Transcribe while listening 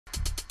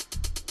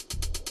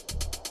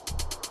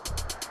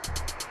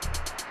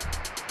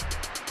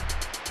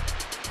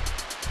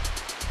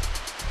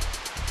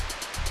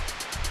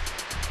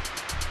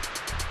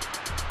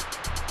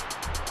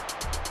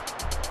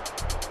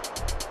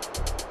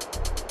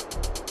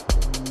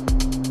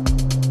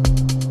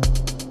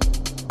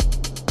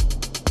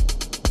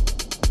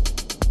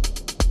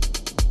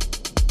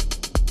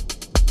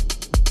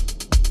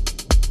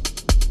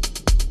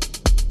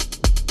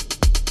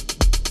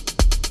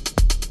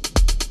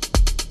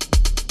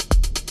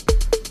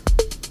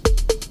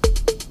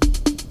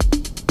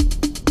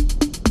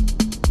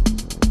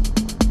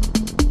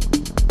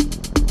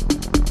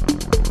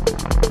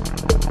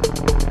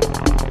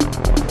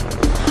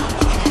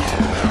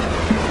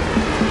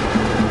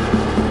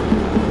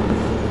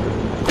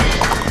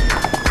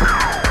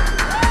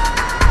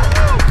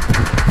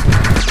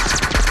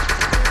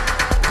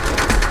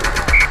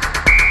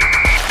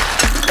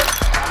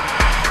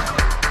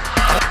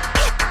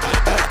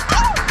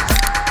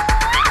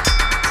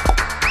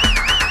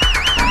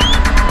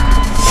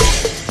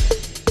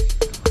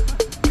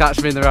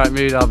Catch me in the right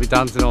mood, I'll be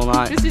dancing all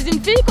night. Je suis une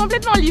fille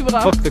complètement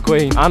libre. Fuck the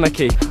Queen,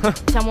 anarchy.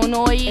 Siamo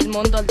noi, il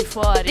mondo al di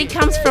fuori. It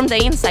comes from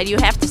the inside, you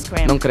have to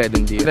scream. Non credo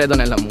in Dio, credo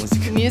nella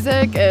musica.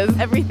 Music is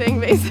everything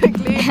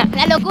basically.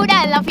 La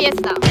locura è la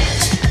fiesta.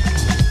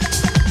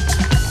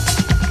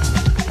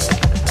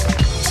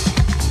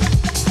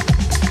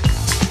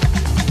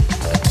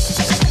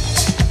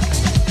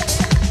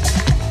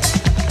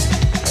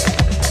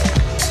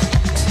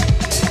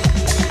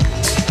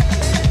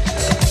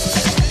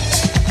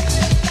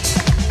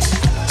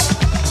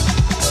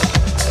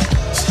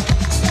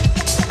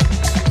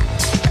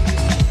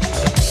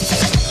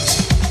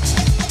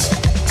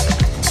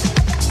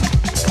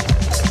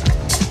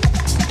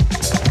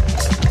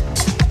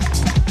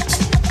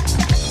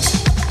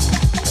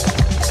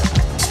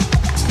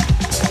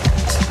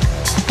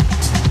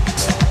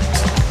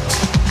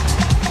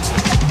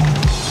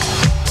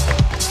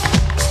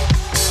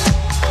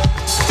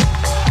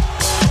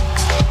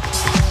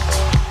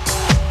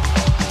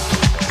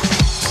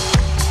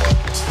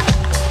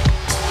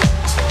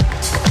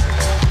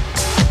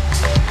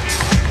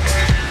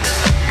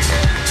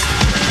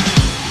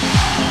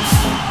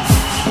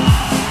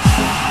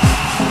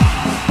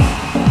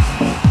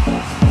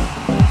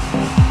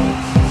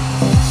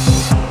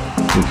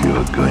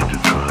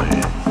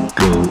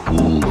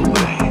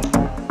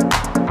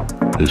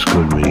 This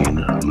could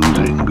mean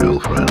losing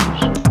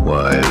girlfriends,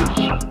 wives,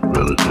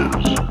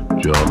 relatives,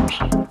 jobs,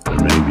 and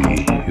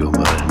maybe your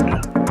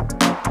mind.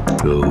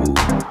 Go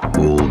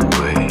all the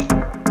way.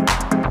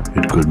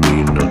 It could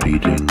mean not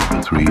eating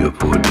for 3 or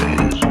 4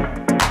 days.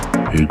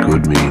 It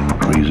could mean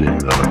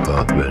freezing on a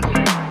park bench.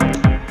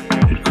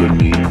 It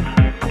could mean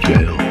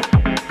jail.